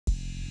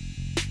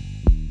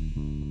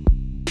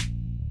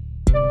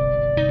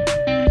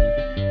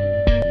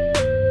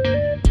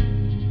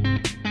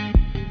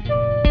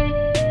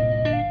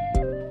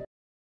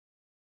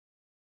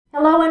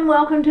and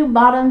welcome to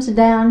Bottoms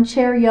Down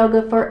Chair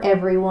Yoga for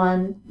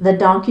Everyone, the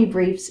Donki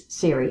Briefs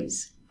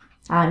series.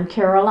 I'm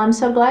Carol. I'm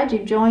so glad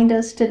you've joined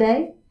us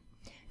today.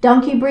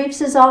 Donki Briefs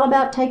is all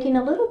about taking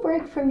a little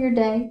break from your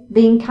day,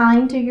 being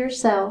kind to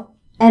yourself,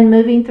 and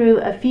moving through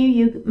a few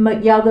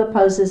yoga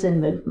poses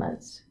and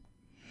movements.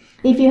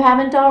 If you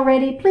haven't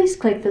already, please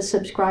click the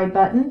subscribe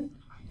button.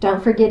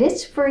 Don't forget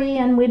it's free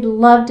and we'd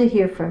love to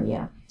hear from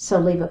you, so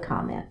leave a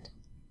comment.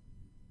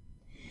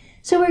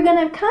 So we're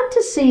going to come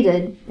to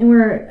seated, and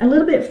we're a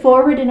little bit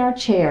forward in our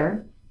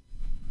chair.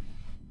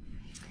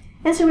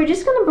 And so we're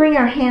just going to bring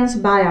our hands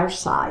by our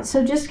side.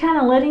 So just kind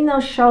of letting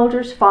those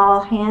shoulders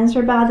fall, hands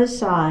are by the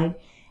side.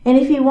 And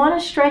if you want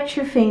to stretch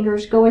your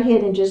fingers, go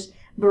ahead and just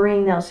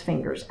bring those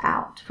fingers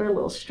out for a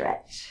little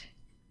stretch.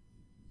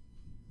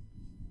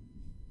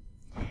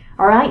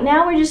 All right,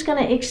 now we're just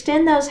going to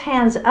extend those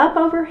hands up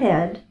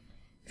overhead.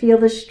 Feel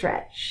the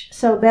stretch.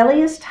 So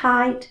belly is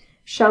tight,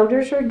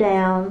 shoulders are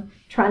down,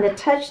 trying to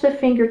touch the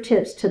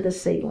fingertips to the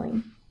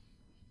ceiling.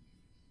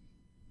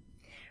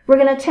 We're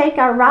going to take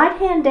our right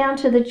hand down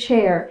to the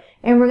chair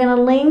and we're going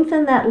to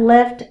lengthen that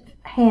left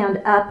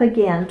hand up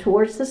again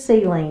towards the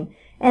ceiling,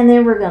 and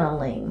then we're going to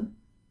lean.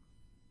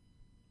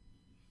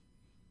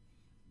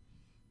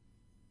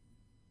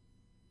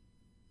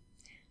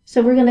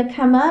 So we're going to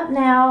come up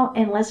now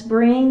and let's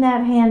bring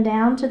that hand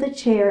down to the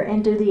chair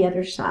and do the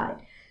other side.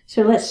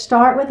 So let's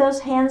start with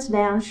those hands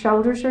down,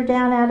 shoulders are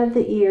down out of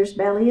the ears,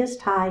 belly is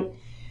tight.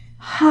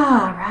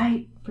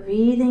 Right,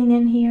 breathing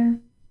in here.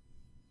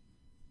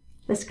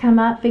 Let's come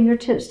up,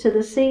 fingertips to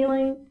the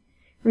ceiling.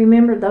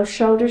 Remember, those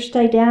shoulders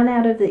stay down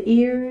out of the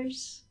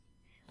ears.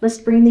 Let's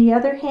bring the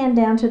other hand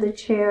down to the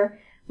chair,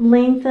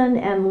 lengthen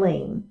and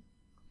lean.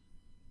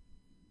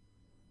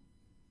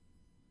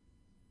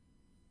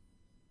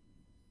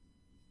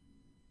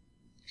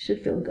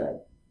 Should feel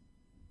good.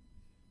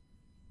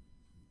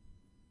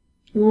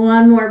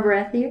 One more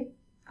breath here.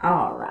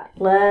 All right,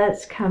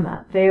 let's come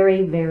up.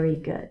 Very, very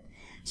good.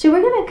 So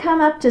we're going to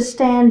come up to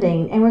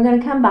standing, and we're going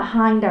to come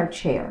behind our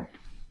chair.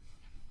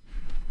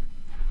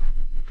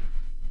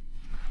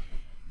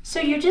 So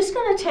you're just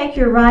going to take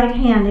your right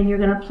hand and you're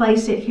going to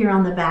place it here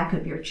on the back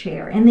of your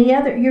chair. And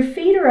your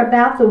feet are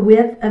about the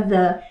width of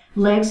the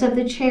legs of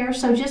the chair,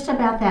 so just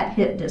about that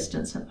hip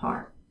distance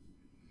apart.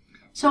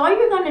 So all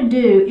you're going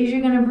to do is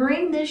you're going to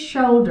bring this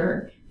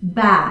shoulder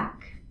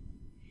back,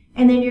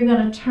 and then you're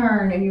going to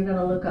turn and you're going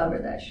to look over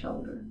that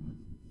shoulder.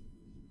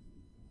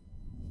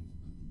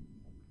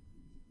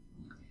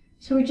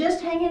 So we're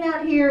just hanging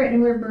out here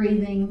and we're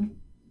breathing.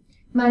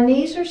 My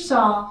knees are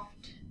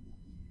soft.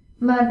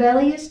 My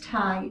belly is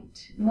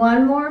tight.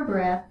 One more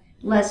breath.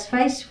 Let's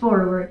face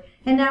forward.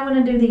 And now I'm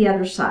going to do the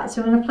other side.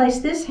 So I'm going to place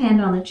this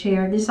hand on the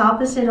chair. This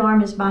opposite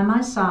arm is by my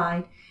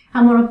side.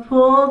 I'm going to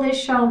pull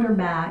this shoulder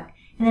back.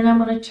 And then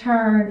I'm going to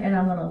turn and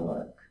I'm going to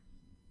look.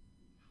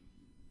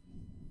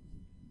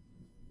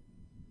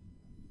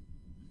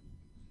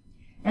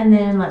 And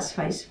then let's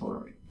face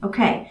forward.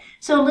 Okay,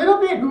 so a little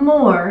bit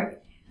more.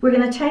 We're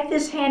going to take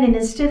this hand, and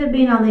instead of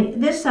being on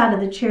this side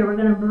of the chair, we're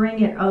going to bring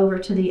it over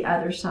to the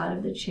other side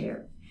of the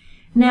chair.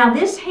 Now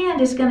this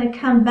hand is going to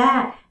come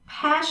back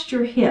past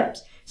your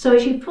hips. So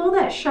as you pull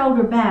that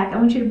shoulder back, I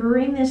want you to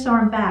bring this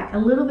arm back a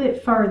little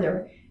bit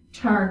further.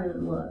 Turn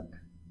and look.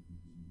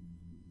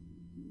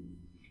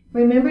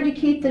 Remember to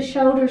keep the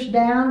shoulders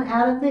down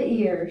out of the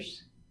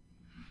ears.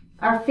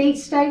 Our feet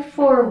stay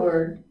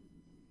forward.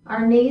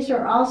 Our knees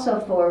are also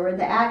forward.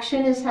 The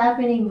action is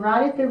happening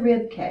right at the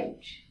rib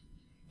cage.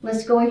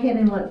 Let's go ahead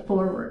and look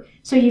forward.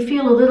 So you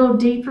feel a little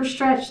deeper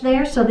stretch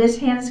there. So this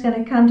hand is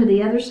going to come to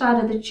the other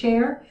side of the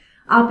chair.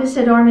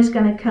 Opposite arm is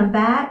going to come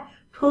back.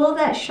 Pull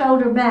that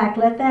shoulder back.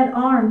 Let that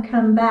arm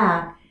come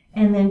back.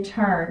 And then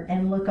turn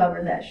and look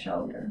over that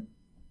shoulder.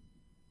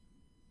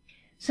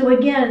 So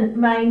again,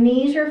 my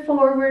knees are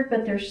forward,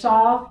 but they're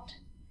soft.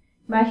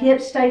 My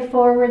hips stay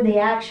forward. The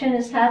action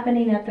is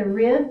happening at the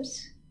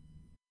ribs.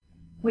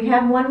 We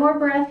have one more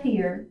breath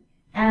here.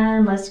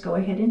 And let's go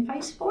ahead and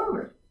face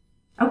forward.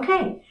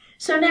 Okay,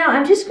 so now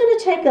I'm just going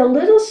to take a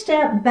little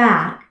step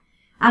back.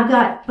 I've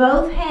got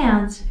both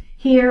hands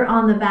here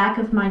on the back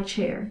of my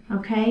chair,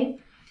 okay?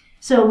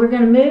 So we're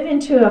going to move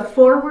into a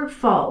forward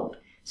fold.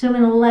 So I'm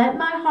going to let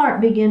my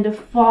heart begin to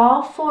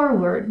fall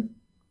forward,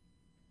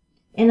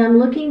 and I'm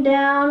looking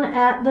down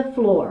at the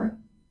floor.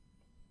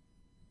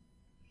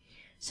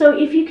 So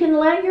if you can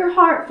let your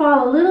heart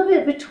fall a little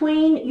bit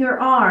between your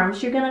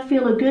arms, you're going to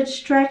feel a good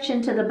stretch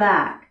into the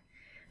back.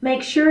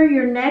 Make sure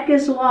your neck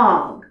is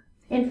long.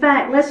 In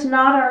fact, let's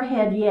nod our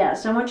head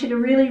yes. I want you to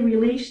really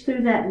release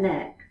through that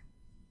neck.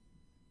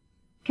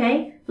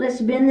 Okay,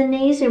 let's bend the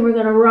knees and we're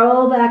going to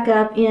roll back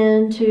up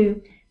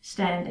into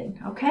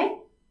standing. Okay,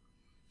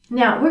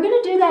 now we're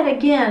going to do that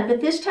again,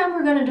 but this time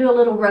we're going to do a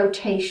little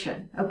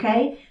rotation.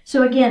 Okay,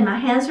 so again, my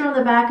hands are on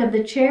the back of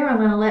the chair. I'm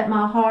going to let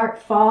my heart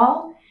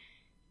fall.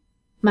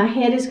 My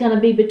head is going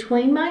to be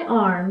between my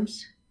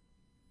arms.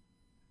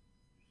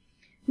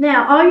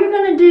 Now, all you're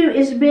going to do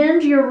is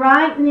bend your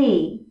right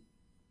knee.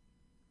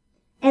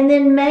 And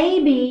then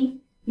maybe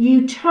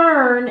you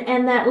turn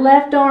and that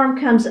left arm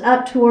comes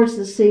up towards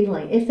the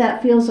ceiling, if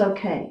that feels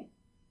okay.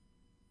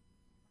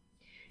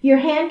 Your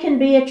hand can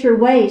be at your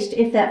waist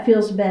if that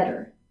feels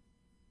better.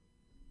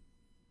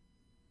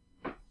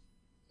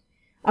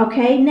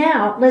 Okay,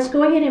 now let's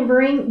go ahead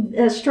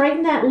and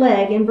straighten that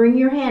leg and bring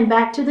your hand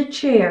back to the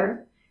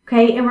chair.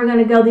 Okay, and we're going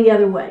to go the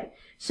other way.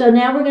 So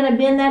now we're going to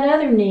bend that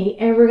other knee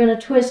and we're going to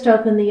twist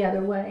open the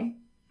other way.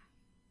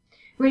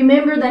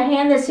 Remember, the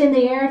hand that's in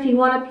the air, if you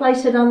want to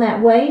place it on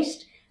that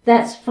waist,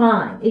 that's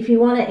fine. If you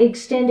want to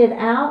extend it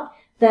out,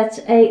 that's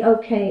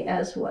a-okay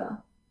as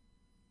well.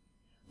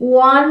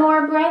 One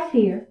more breath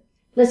here.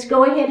 Let's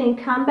go ahead and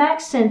come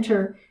back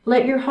center.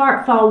 Let your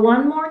heart fall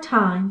one more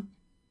time.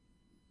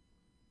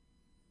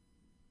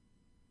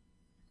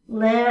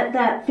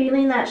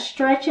 Feeling that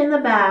stretch in the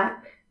back.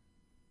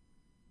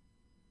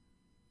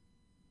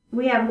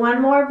 We have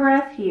one more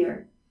breath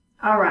here.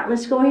 All right,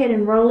 let's go ahead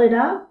and roll it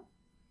up.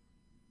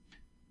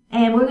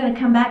 And we're going to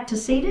come back to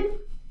seated.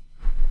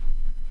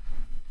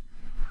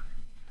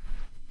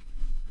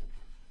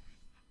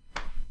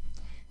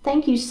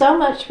 Thank you so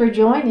much for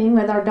joining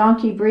with our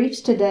Donki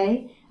Briefs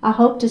today. I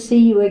hope to see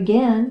you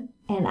again,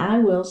 and I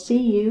will see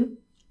you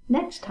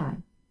next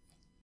time.